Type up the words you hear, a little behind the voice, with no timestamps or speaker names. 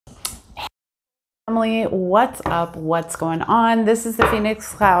Family, what's up? What's going on? This is the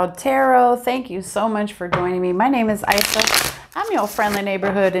Phoenix Cloud Tarot. Thank you so much for joining me. My name is Isa. I'm your friendly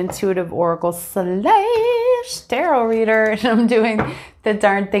neighborhood intuitive oracle slash tarot reader, and I'm doing the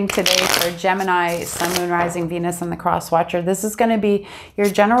darn thing today for Gemini, Sun, Moon, Rising, Venus, and the Cross Watcher. This is going to be your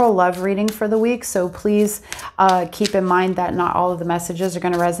general love reading for the week, so please keep in mind that not all of the messages are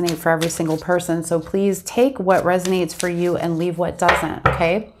going to resonate for every single person. So please take what resonates for you and leave what doesn't,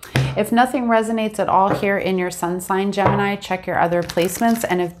 okay? If nothing resonates at all here in your sun sign, Gemini, check your other placements.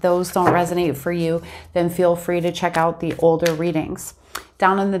 And if those don't resonate for you, then feel free to check out the older readings.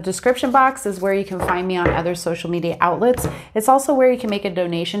 Down in the description box is where you can find me on other social media outlets. It's also where you can make a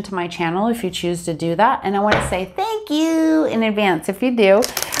donation to my channel if you choose to do that. And I want to say thank you in advance if you do,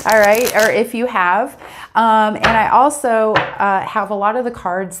 all right, or if you have. And I also have a lot of the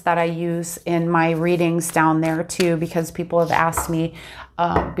cards that I use in my readings down there too, because people have asked me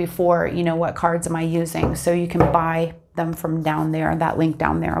before, you know, what cards am I using? So you can buy them from down there, that link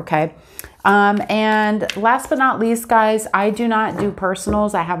down there, okay? And last but not least, guys, I do not do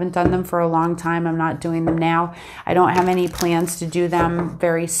personals. I haven't done them for a long time. I'm not doing them now. I don't have any plans to do them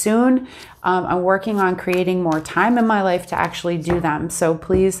very soon. I'm working on creating more time in my life to actually do them. So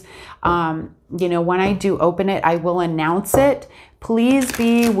please, you know, when I do open it, I will announce it. Please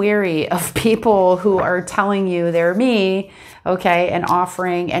be wary of people who are telling you they're me, okay, and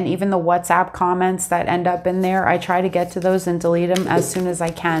offering, and even the WhatsApp comments that end up in there. I try to get to those and delete them as soon as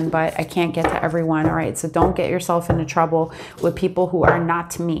I can, but I can't get to everyone, all right? So don't get yourself into trouble with people who are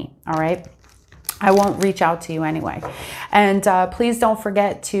not me, all right? I won't reach out to you anyway. And please don't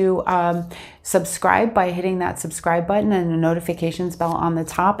forget to subscribe by hitting that subscribe button and the notifications bell on the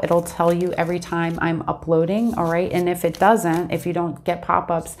top. It'll tell you every time I'm uploading, all right? And if it doesn't, if you don't get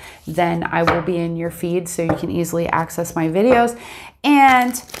pop-ups, then I will be in your feed so you can easily access my videos.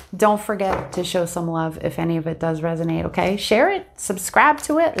 And don't forget to show some love if any of it does resonate, okay? Share it, subscribe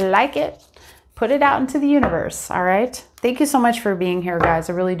to it, like it, put it out into the universe, all right? Thank you so much for being here, guys.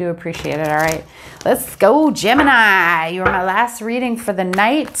 I really do appreciate it, all right? Let's go, Gemini. You're my last reading for the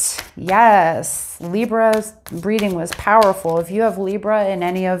night. Yes, Libra's reading was powerful. If you have Libra in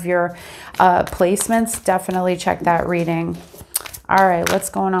any of your placements, definitely check that reading. All right, what's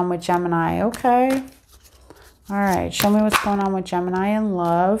going on with Gemini? Okay. All right, show me what's going on with Gemini in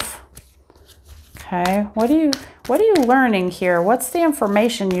love. Okay, what are you learning here? What's the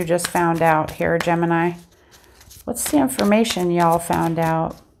information you just found out here, Gemini? What's the information y'all found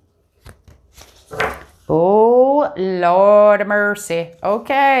out? Oh, Lord of mercy.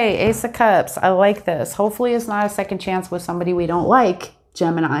 Okay, Ace of Cups. I like this. Hopefully it's not a second chance with somebody we don't like,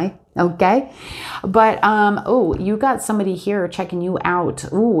 Gemini. Okay, but oh, you got somebody here checking you out.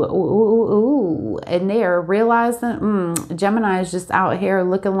 Ooh, and they're realizing Gemini is just out here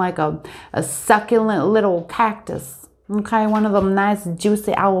looking like a succulent little cactus. Okay, one of them nice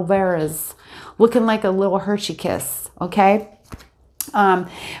juicy aloe veras, looking like a little Hershey kiss. Okay. But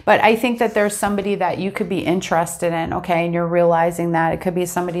I think that there's somebody that you could be interested in, okay, and you're realizing that it could be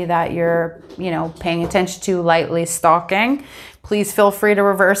somebody that you're, you know, paying attention to, lightly stalking. Please feel free to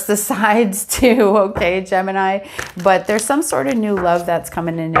reverse the sides too, okay, Gemini? But there's some sort of new love that's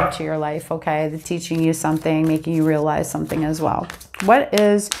coming into your life, okay? They're teaching you something, making you realize something as well. What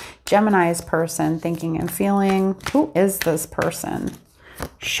is Gemini's person thinking and feeling? Who is this person?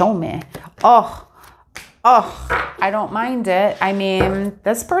 Show me. Oh, I don't mind it. I mean,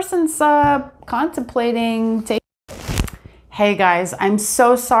 this person's contemplating taking... Hey guys, I'm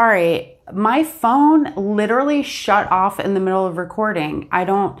so sorry. My phone literally shut off in the middle of recording. I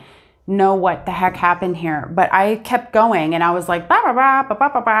don't know what the heck happened here, but I kept going and I was like, bah, bah, bah, bah, bah,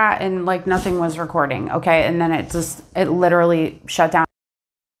 bah, bah, and like nothing was recording. Okay. And then it literally shut down.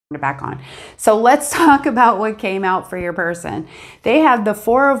 Back on. So let's talk about what came out for your person. They have the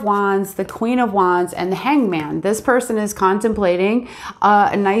Four of Wands, the Queen of Wands, and the Hangman. This person is contemplating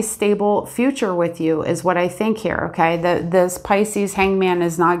a nice stable future with you is what I think here, okay? This Pisces Hangman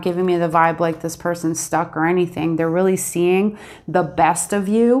is not giving me the vibe like this person's stuck or anything. They're really seeing the best of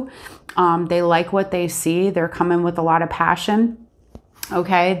you. They like what they see. They're coming with a lot of passion,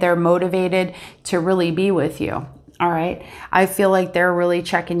 okay? They're motivated to really be with you. All right. I feel like they're really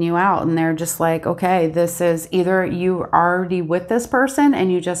checking you out and they're just like, okay, this is either you're already with this person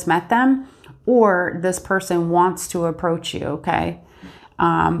and you just met them, or this person wants to approach you. Okay.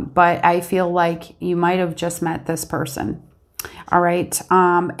 But I feel like you might have just met this person. All right.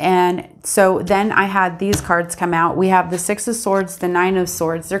 And so then I had these cards come out. We have the Six of Swords, the Nine of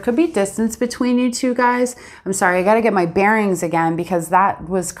Swords. There could be distance between you two guys. I'm sorry. I got to get my bearings again because that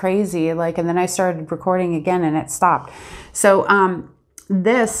was crazy. Like, and then I started recording again and it stopped. So,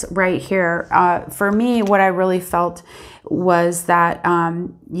 this right here, for me, what I really felt was that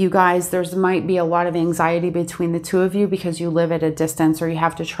you guys, there's might be a lot of anxiety between the two of you because you live at a distance or you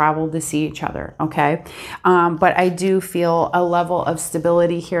have to travel to see each other, okay? But I do feel a level of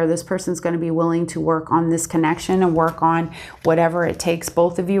stability here. This person's going to be willing to work on this connection and work on whatever it takes.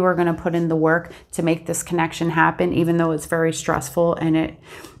 Both of you are going to put in the work to make this connection happen, even though it's very stressful and it,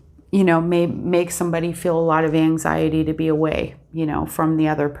 you know, may make somebody feel a lot of anxiety to be away, you know, from the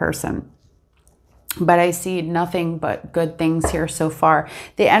other person. But I see nothing but good things here so far.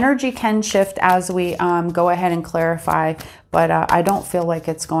 The energy can shift as we go ahead and clarify, but I don't feel like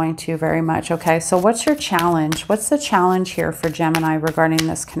it's going to very much. Okay, so what's your challenge? What's the challenge here for Gemini regarding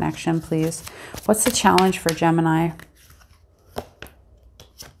this connection, please? What's the challenge for Gemini?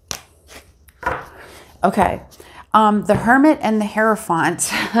 Okay. The Hermit and the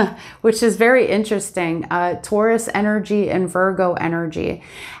Hierophant, which is very interesting. Taurus energy and Virgo energy.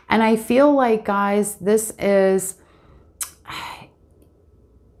 And I feel like, guys, this is,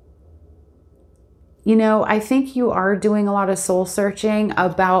 you know, I think you are doing a lot of soul searching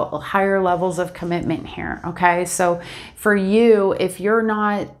about higher levels of commitment here. Okay. So for you, if you're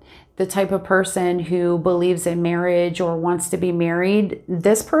not the type of person who believes in marriage or wants to be married,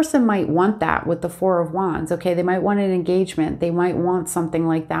 this person might want that with the Four of Wands. Okay, they might want an engagement. They might want something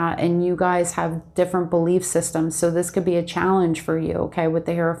like that. And you guys have different belief systems. So this could be a challenge for you, okay, with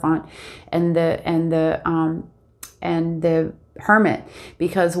the Hierophant and the Hermit,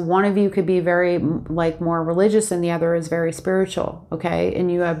 because one of you could be very like more religious and the other is very spiritual, okay?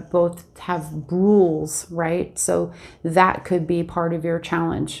 And you have both have rules, right? So that could be part of your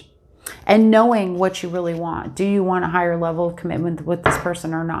challenge. And knowing what you really want. Do you want a higher level of commitment with this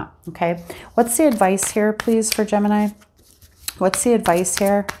person or not? Okay. What's the advice here, please, for Gemini? What's the advice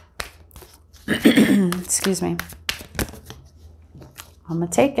here? Excuse me. I'm going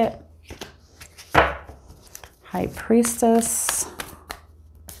to take it. High Priestess.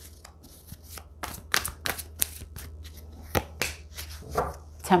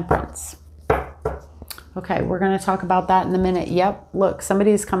 Temperance. Okay, we're going to talk about that in a minute. Yep, look,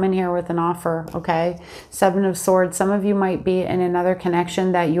 somebody's coming here with an offer, okay? Seven of Swords. Some of you might be in another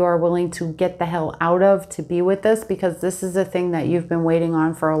connection that you are willing to get the hell out of to be with this, because this is a thing that you've been waiting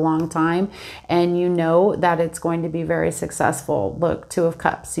on for a long time, and you know that it's going to be very successful. Look, Two of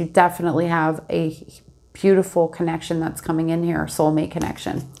Cups. You definitely have a beautiful connection that's coming in here, soulmate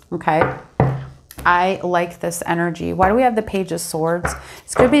connection, okay? I like this energy. Why do we have the Page of Swords?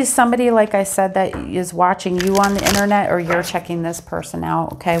 This could be somebody, like I said, that is watching you on the internet, or you're checking this person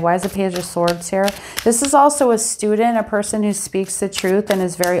out, okay? Why is the Page of Swords here? This is also a student, a person who speaks the truth and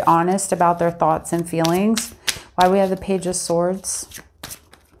is very honest about their thoughts and feelings. Why do we have the Page of Swords?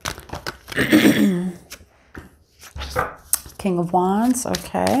 King of Wands,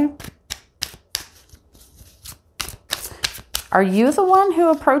 okay. Are you the one who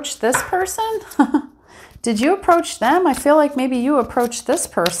approached this person? Did you approach them? I feel like maybe you approached this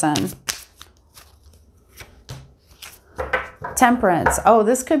person. Temperance. Oh,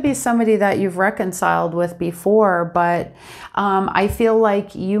 this could be somebody that you've reconciled with before, but I feel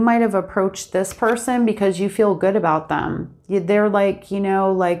like you might have approached this person because you feel good about them. They're like, you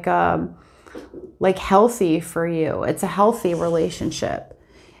know, like healthy for you. It's a healthy relationship.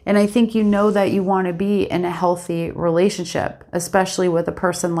 And I think you know that you want to be in a healthy relationship, especially with a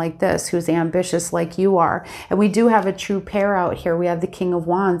person like this who's ambitious like you are. And we do have a true pair out here. We have the King of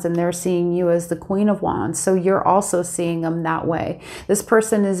Wands, and they're seeing you as the Queen of Wands. So you're also seeing them that way. This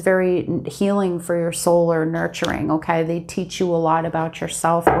person is very healing for your soul or nurturing, okay? They teach you a lot about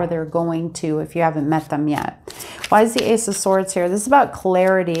yourself, or they're going to if you haven't met them yet. Why is the Ace of Swords here? This is about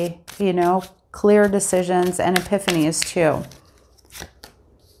clarity, you know, clear decisions and epiphanies too.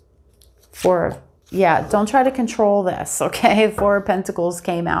 Yeah, don't try to control this, okay? Four of Pentacles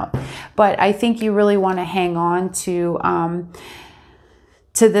came out. But I think you really want to hang on to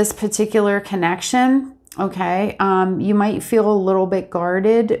this particular connection, okay? You might feel a little bit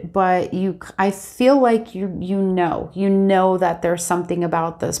guarded, but I feel like you know that there's something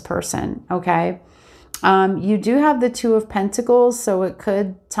about this person, okay? You do have the Two of Pentacles, so it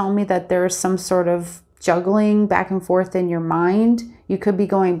could tell me that there's some sort of juggling back and forth in your mind. You could be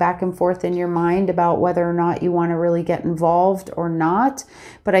going back and forth in your mind about whether or not you want to really get involved or not.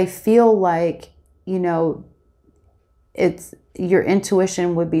 But I feel like, you know, it's your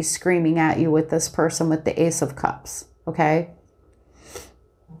intuition would be screaming at you with this person with the Ace of Cups, okay?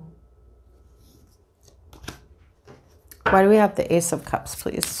 Why do we have the Ace of Cups,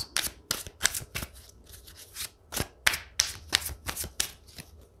 please?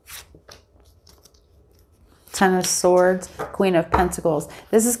 Ten of Swords, Queen of Pentacles.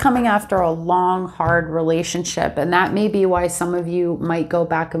 This is coming after a long, hard relationship. And that may be why some of you might go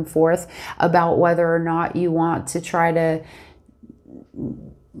back and forth about whether or not you want to try to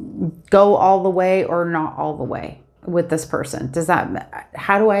go all the way or not all the way with this person. Does that,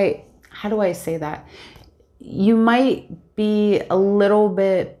 how do I say that? You might be a little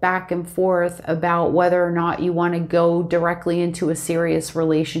bit back and forth about whether or not you want to go directly into a serious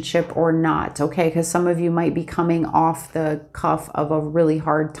relationship or not, okay? Because some of you might be coming off the cuff of a really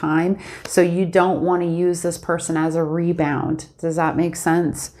hard time. So you don't want to use this person as a rebound. Does that make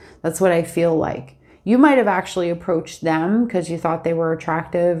sense? That's what I feel like. You might have actually approached them because you thought they were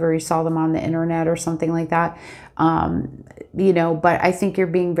attractive or you saw them on the internet or something like that. You know, but I think you're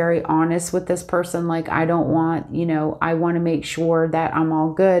being very honest with this person. Like, I don't want, you know, I want to make sure that I'm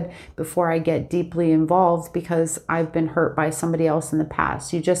all good before I get deeply involved because I've been hurt by somebody else in the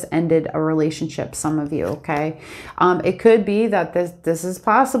past. You just ended a relationship, some of you, okay? It could be that this is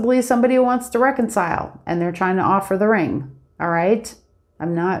possibly somebody who wants to reconcile and they're trying to offer the ring, all right?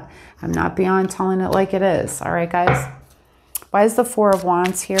 I'm not beyond telling it like it is. All right, guys. Why is the Four of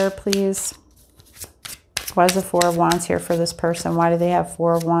Wands here, please? Why is the Four of Wands here for this person? Why do they have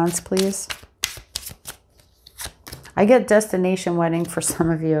Four of Wands, please? I get destination wedding for some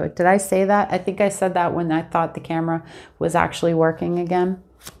of you. Did I say that? I think I said that when I thought the camera was actually working again.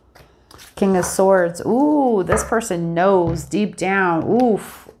 King of Swords. Ooh, this person knows deep down.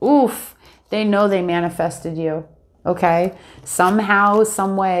 Oof, oof. They know they manifested you. Okay, somehow,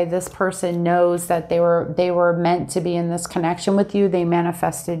 some way, this person knows that they were meant to be in this connection with you. They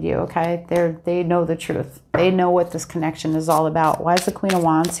manifested you. Okay, they know the truth. They know what this connection is all about. Why is the Queen of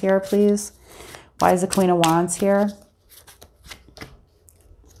Wands here, please? Why is the Queen of Wands here?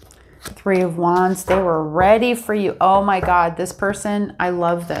 Three of Wands. They were ready for you. Oh my God, this person, I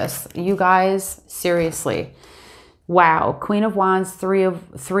love this. You guys, seriously. Wow, Queen of Wands, three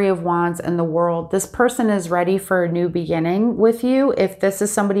of Wands, and the World. This person is ready for a new beginning with you. If this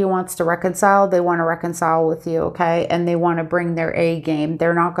is somebody who wants to reconcile, they want to reconcile with you, okay? And they want to bring their A game.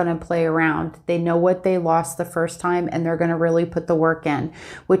 They're not going to play around. They know what they lost the first time, and they're going to really put the work in,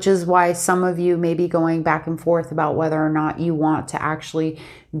 which is why some of you may be going back and forth about whether or not you want to actually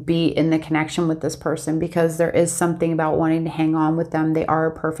be in the connection with this person, because there is something about wanting to hang on with them. They are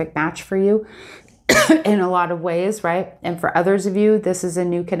a perfect match for you. In a lot of ways, right? And for others of you, this is a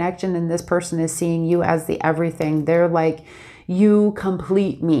new connection and this person is seeing you as the everything. They're like, you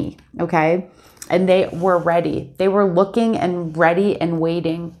complete me, okay? And they were ready. They were looking and ready and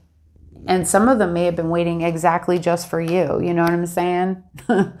waiting. And some of them may have been waiting exactly just for you. You know what I'm saying?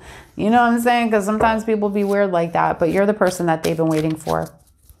 You know what I'm saying? Because sometimes people be weird like that, but you're the person that they've been waiting for.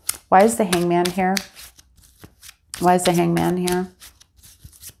 Why is the Hangman here? Why is the Hangman here?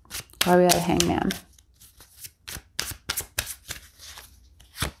 Why we got a Hangman?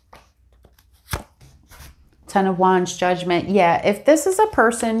 Ten of Wands, Judgment. Yeah, if this is a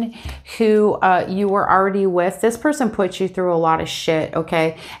person who you were already with, this person put you through a lot of shit,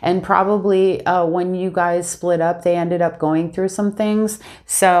 okay? And probably when you guys split up, they ended up going through some things.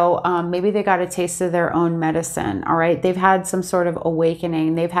 So maybe they got a taste of their own medicine, all right? They've had some sort of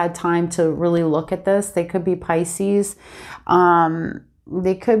awakening. They've had time to really look at this. They could be Pisces.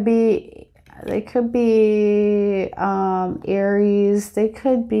 They could be Aries. They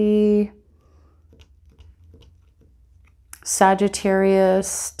could be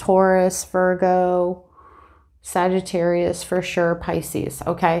Sagittarius, Taurus, Virgo, Sagittarius for sure, Pisces,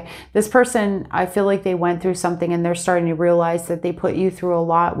 okay? This person, I feel like they went through something and they're starting to realize that they put you through a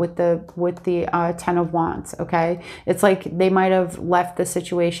lot with the Ten of Wands, okay? It's like they might have left the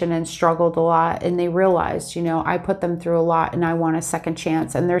situation and struggled a lot and they realized, you know, I put them through a lot and I want a second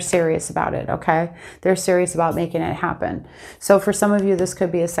chance, and they're serious about it, okay? They're serious about making it happen. So for some of you, this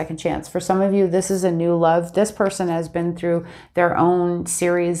could be a second chance. For some of you, this is a new love. This person has been through their own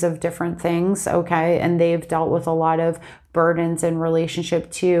series of different things, okay? And they've dealt with a lot of burdens in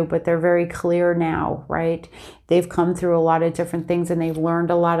relationship too, but they're very clear now, right? They've come through a lot of different things and they've learned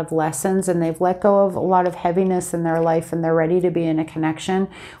a lot of lessons and they've let go of a lot of heaviness in their life, and they're ready to be in a connection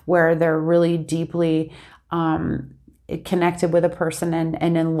where they're really deeply connected with a person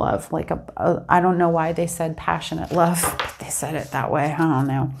and in love. Like I don't know why they said passionate love, but they said it that way. I don't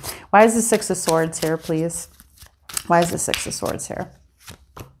know. Why is the Six of Swords here, please? Why is the Six of Swords here?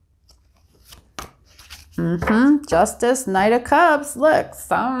 Justice, Knight of Cups. Look,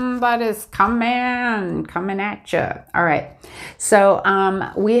 somebody's coming at you. All right. So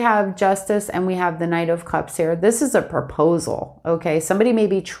we have Justice and we have the Knight of Cups here. This is a proposal, okay? Somebody may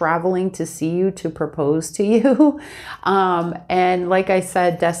be traveling to see you to propose to you. And like I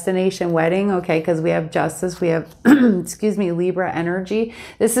said, destination wedding, okay? Because we have Justice, we have, excuse me, Libra energy.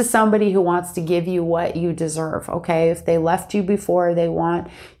 This is somebody who wants to give you what you deserve, okay? If they left you before, they want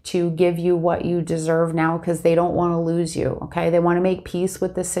to give you what you deserve now because they don't want to lose you, okay? They want to make peace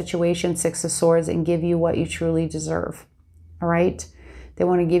with this situation, Six of Swords, and give you what you truly deserve. All right. They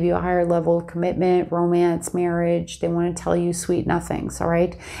want to give you a higher level of commitment, romance, marriage. They want to tell you sweet nothings. All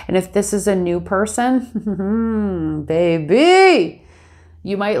right. And if this is a new person, baby,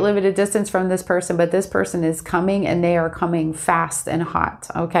 you might live at a distance from this person, but this person is coming and they are coming fast and hot.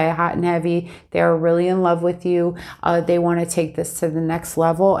 Okay. Hot and heavy. They are really in love with you. They want to take this to the next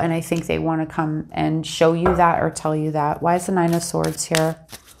level. And I think they want to come and show you that or tell you that. Why is the Nine of Swords here?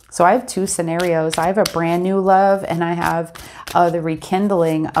 So I have two scenarios. I have a brand new love and I have the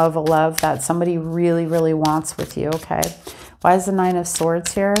rekindling of a love that somebody really, really wants with you, okay? Why is the Nine of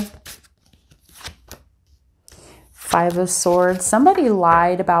Swords here? Five of Swords. Somebody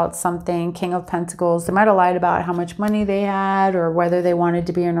lied about something. King of Pentacles. They might have lied about how much money they had or whether they wanted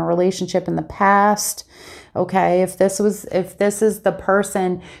to be in a relationship in the past. Okay, if this is the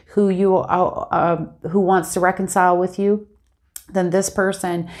person who who wants to reconcile with you, then this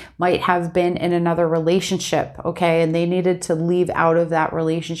person might have been in another relationship, okay? And they needed to leave out of that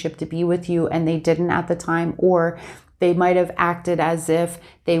relationship to be with you and they didn't at the time, or they might have acted as if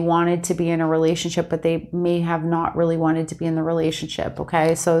they wanted to be in a relationship, but they may have not really wanted to be in the relationship,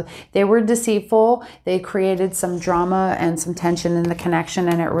 okay? So they were deceitful. They created some drama and some tension in the connection,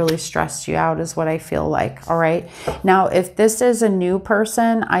 and it really stressed you out is what I feel like, all right? Now, if this is a new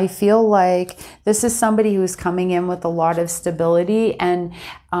person, I feel like this is somebody who's coming in with a lot of stability and,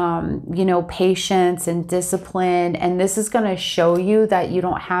 you know, patience and discipline. And this is going to show you that you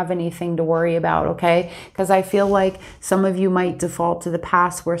don't have anything to worry about, okay? Because I feel like some of you might default to the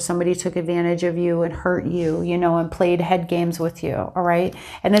past where somebody took advantage of you and hurt you, you know, and played head games with you, all right?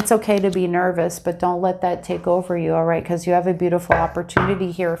 And it's okay to be nervous, but don't let that take over you, all right? Because you have a beautiful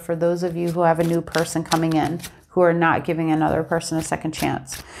opportunity here for those of you who have a new person coming in, who are not giving another person a second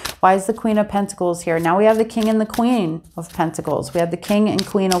chance. Why is the Queen of Pentacles here? Now we have the King and the Queen of Pentacles. We have the King and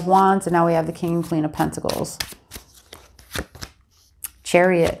Queen of Wands, and now we have the King and Queen of Pentacles.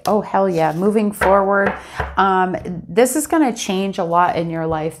 Chariot. Oh, hell yeah. Moving forward. This is going to change a lot in your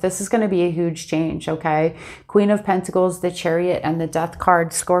life. This is going to be a huge change, okay? Queen of Pentacles, the Chariot, and the Death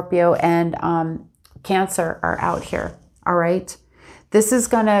card, Scorpio and Cancer are out here, all right? This is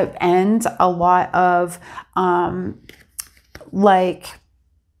going to end a lot of,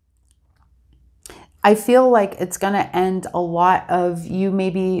 I feel like it's going to end a lot of you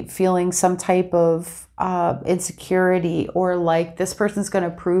maybe feeling some type of insecurity, or like this person's going to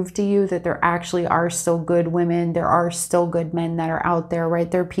prove to you that there actually are still good women. There are still good men that are out there,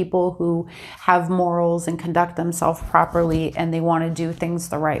 right? There are people who have morals and conduct themselves properly and they want to do things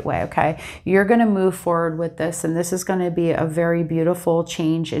the right way, okay? You're going to move forward with this, and this is going to be a very beautiful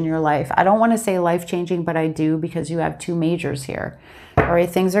change in your life. I don't want to say life-changing, but I do, because you have two majors here. All right,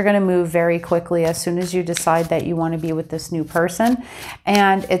 things are going to move very quickly as soon as you decide that you want to be with this new person.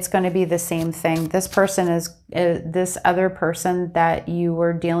 And it's going to be the same thing. This person is, this other person that you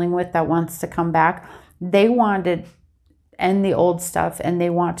were dealing with that wants to come back, they want to end the old stuff and they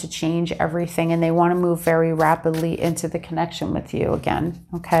want to change everything, and they want to move very rapidly into the connection with you again,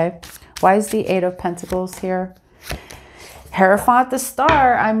 okay? Why is the Eight of Pentacles here? Hierophant the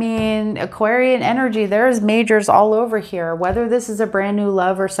Star. I mean, Aquarian energy, there's majors all over here. Whether this is a brand new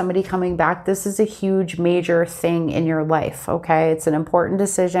love or somebody coming back, this is a huge major thing in your life, okay? It's an important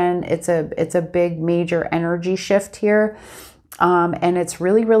decision. It's a big major energy shift here. And it's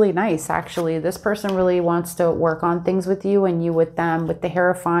really, really nice, actually. This person really wants to work on things with you and you with them. With the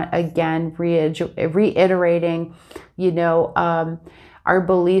Hierophant, again, reiterating, you know, our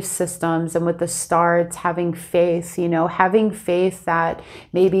belief systems, and with the Star, it's having faith, you know, having faith that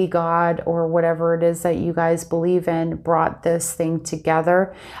maybe God or whatever it is that you guys believe in brought this thing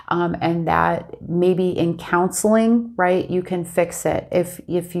together, and that maybe in counseling, right, you can fix it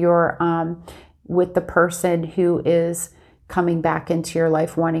if you're with the person who is coming back into your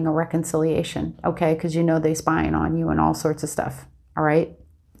life wanting a reconciliation, okay, because you know they're spying on you and all sorts of stuff, all right?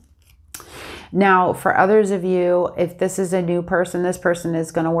 Now, for others of you, if this is a new person, this person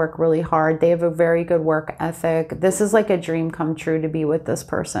is going to work really hard. They have a very good work ethic. This is like a dream come true to be with this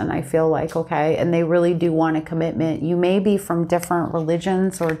person, I feel like, okay? And they really do want a commitment. You may be from different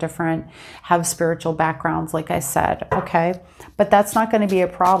religions or have spiritual backgrounds, like I said, okay? But that's not going to be a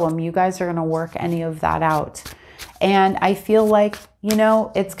problem. You guys are going to work any of that out. And I feel like, you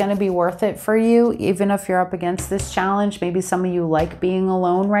know, it's going to be worth it for you, even if you're up against this challenge. Maybe some of you like being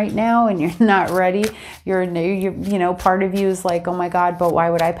alone right now and you're not ready. You're you know, part of you is like, oh my God, but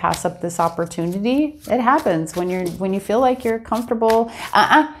why would I pass up this opportunity? It happens when you feel like you're comfortable.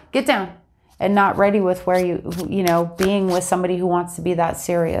 Get down. And not ready with where you know, being with somebody who wants to be that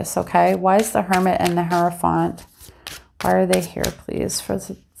serious. Okay. Why is the Hermit and the Hierophant? Why are they here, please, for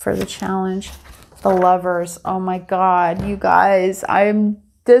the challenge? The Lovers. Oh my God, you guys,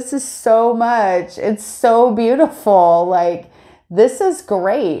 this is so much. It's so beautiful. Like, this is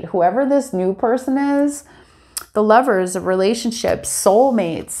great. Whoever this new person is, the Lovers, a relationship,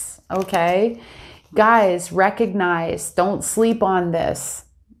 soulmates. Okay. Guys, recognize, don't sleep on this.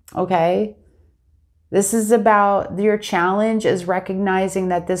 Okay. This is about, your challenge is recognizing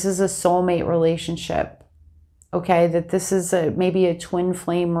that this is a soulmate relationship. Okay. That this is maybe a twin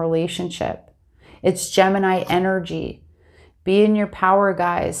flame relationship. It's Gemini energy. Be in your power,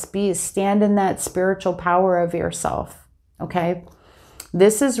 guys. Stand in that spiritual power of yourself. Okay.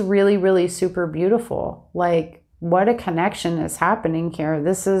 This is really, really super beautiful. Like, what a connection is happening here.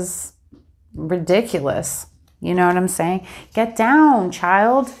 This is ridiculous. You know what I'm saying? Get down,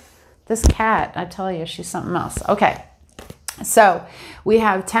 child. This cat, I tell you, she's something else. Okay. So we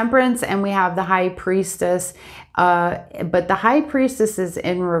have Temperance and we have the High Priestess. But the High Priestess is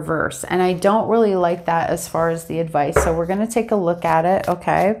in reverse. And I don't really like that as far as the advice. So we're going to take a look at it.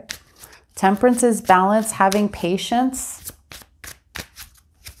 Okay. Temperance is balance, having patience.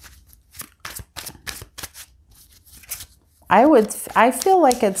 I feel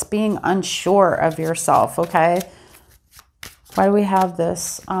like it's being unsure of yourself. Okay. Why do we have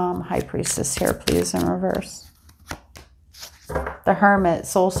this High Priestess here, please, in reverse? The Hermit,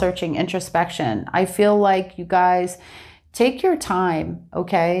 soul searching, introspection. I feel like you guys take your time,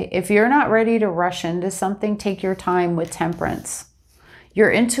 okay? If you're not ready to rush into something, take your time with Temperance. Your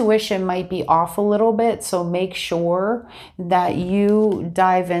intuition might be off a little bit, so make sure that you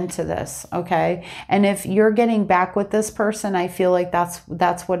dive into this, okay? And if you're getting back with this person, I feel like that's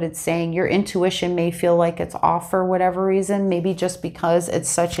what it's saying. Your intuition may feel like it's off for whatever reason, maybe just because it's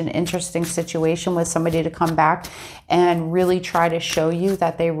such an interesting situation with somebody to come back and really try to show you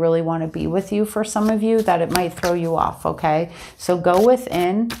that they really want to be with you for some of you, that it might throw you off, okay? So go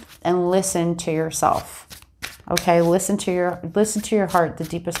within and listen to yourself. Okay, listen to your heart, the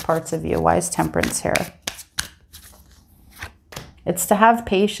deepest parts of you. Why is Temperance here? It's to have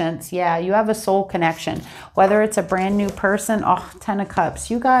patience. Yeah, you have a soul connection. Whether it's a brand new person, oh, 10 of Cups.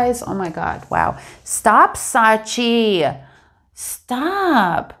 You guys, oh my God, wow. Stop, Sachi.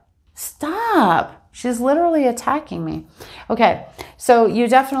 Stop. Stop. She's literally attacking me. Okay, so you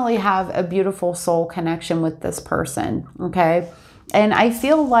definitely have a beautiful soul connection with this person, okay? And I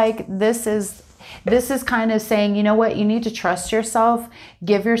feel like this is kind of saying, you know what, you need to trust yourself,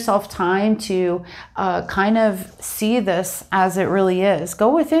 give yourself time to kind of see this as it really is.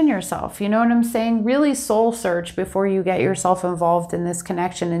 Go within yourself, you know what I'm saying? Really soul search before you get yourself involved in this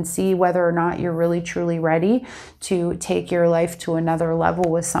connection and see whether or not you're really truly ready to take your life to another level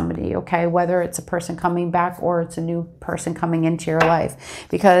with somebody, okay? Whether it's a person coming back or it's a new person coming into your life,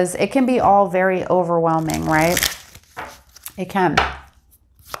 because it can be all very overwhelming, right? It can.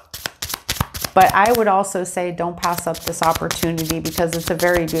 But I would also say don't pass up this opportunity because it's a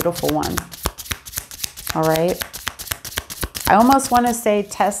very beautiful one. All right. I almost want to say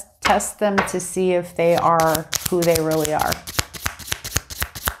test them to see if they are who they really are.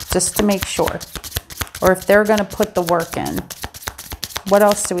 Just to make sure. Or if they're going to put the work in. What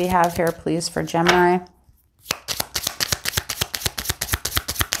else do we have here, please, for Gemini?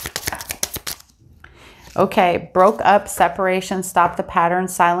 Okay, broke up, separation, stop the pattern,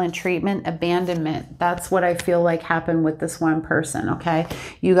 silent treatment, abandonment. That's what I feel like happened with this one person, okay?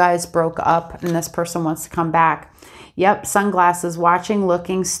 You guys broke up and this person wants to come back. Yep, sunglasses, watching,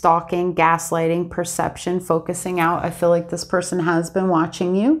 looking, stalking, gaslighting, perception, focusing out. I feel like this person has been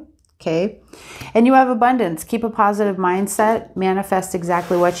watching you, okay? And you have abundance. Keep a positive mindset. Manifest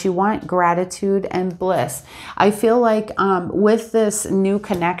exactly what you want. Gratitude and bliss. I feel like with this new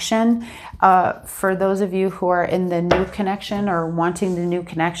connection, for those of you who are in the new connection or wanting the new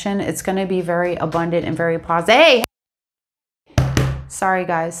connection, it's going to be very abundant and very positive. Hey! Sorry,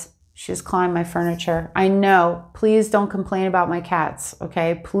 guys. She's clawing my furniture. I know. Please don't complain about my cats,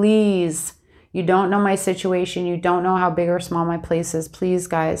 okay? Please. You don't know my situation. You don't know how big or small my place is. Please,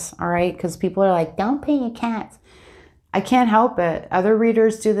 guys, all right? Because people are like, don't pay your cats. I can't help it. Other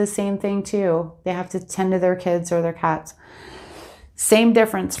readers do the same thing too. They have to tend to their kids or their cats. Same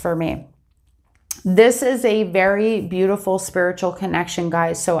difference for me. This is a very beautiful spiritual connection,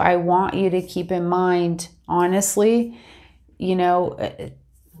 guys. So I want you to keep in mind, honestly, you know,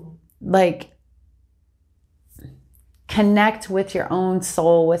 like connect with your own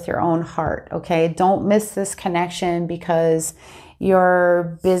soul, with your own heart. Okay. Don't miss this connection because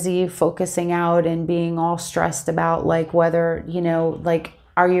you're busy focusing out and being all stressed about like whether, you know, like,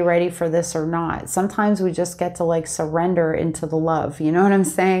 are you ready for this or not? Sometimes we just get to like surrender into the love. You know what I'm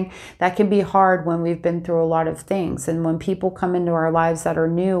saying? That can be hard when we've been through a lot of things. And when people come into our lives that are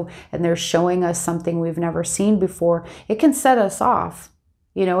new and they're showing us something we've never seen before, it can set us off.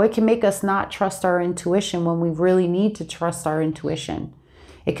 You know, it can make us not trust our intuition when we really need to trust our intuition.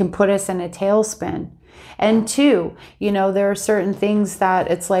 It can put us in a tailspin. And two, you know, there are certain things that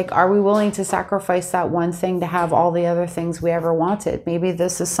it's like, are we willing to sacrifice that one thing to have all the other things we ever wanted? Maybe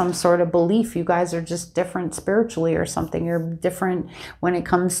this is some sort of belief. You guys are just different spiritually or something. You're different when it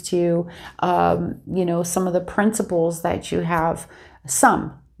comes to, you know, some of the principles that you have.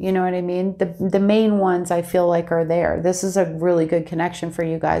 Some, you know what I mean? The main ones I feel like are there. This is a really good connection for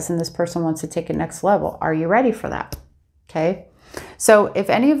you guys. And this person wants to take it next level. Are you ready for that? Okay. So if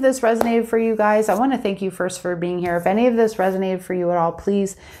any of this resonated for you guys, I want to thank you first for being here. If any of this resonated for you at all,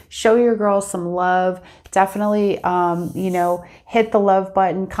 please show your girls some love. Definitely, you know, hit the love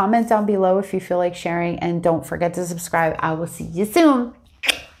button. Comment down below if you feel like sharing. And don't forget to subscribe. I will see you soon.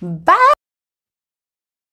 Bye.